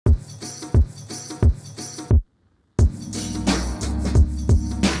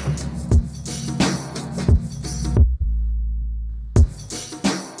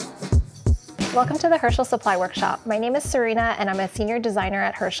Welcome to the Herschel Supply Workshop. My name is Serena and I'm a senior designer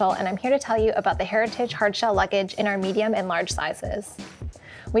at Herschel, and I'm here to tell you about the Heritage Hardshell Luggage in our medium and large sizes.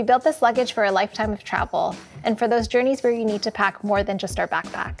 We built this luggage for a lifetime of travel, and for those journeys where you need to pack more than just our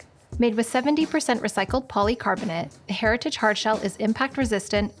backpack. Made with 70% recycled polycarbonate, the Heritage Hardshell is impact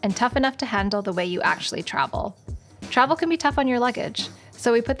resistant and tough enough to handle the way you actually travel. Travel can be tough on your luggage,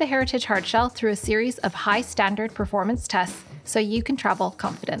 so we put the Heritage Hardshell through a series of high standard performance tests so you can travel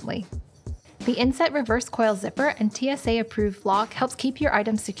confidently. The inset reverse coil zipper and TSA approved lock helps keep your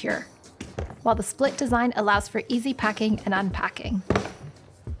items secure, while the split design allows for easy packing and unpacking.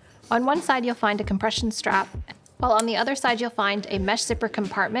 On one side you'll find a compression strap, while on the other side you'll find a mesh zipper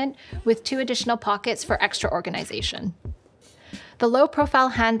compartment with 2 additional pockets for extra organization. The low-profile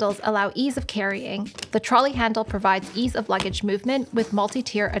handles allow ease of carrying. The trolley handle provides ease of luggage movement with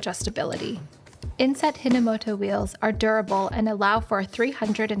multi-tier adjustability. Inset Hinomoto wheels are durable and allow for a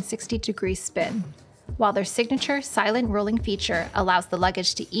 360-degree spin, while their signature silent rolling feature allows the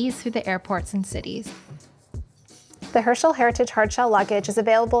luggage to ease through the airports and cities. The Herschel Heritage Hardshell Luggage is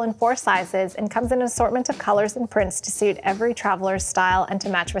available in 4 sizes and comes in an assortment of colors and prints to suit every traveler's style and to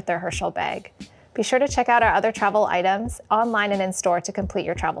match with their Herschel bag. Be sure to check out our other travel items online and in-store to complete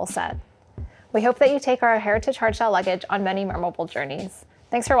your travel set. We hope that you take our Heritage Hardshell Luggage on many memorable journeys.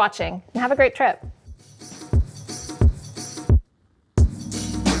 Thanks for watching, and have a great trip!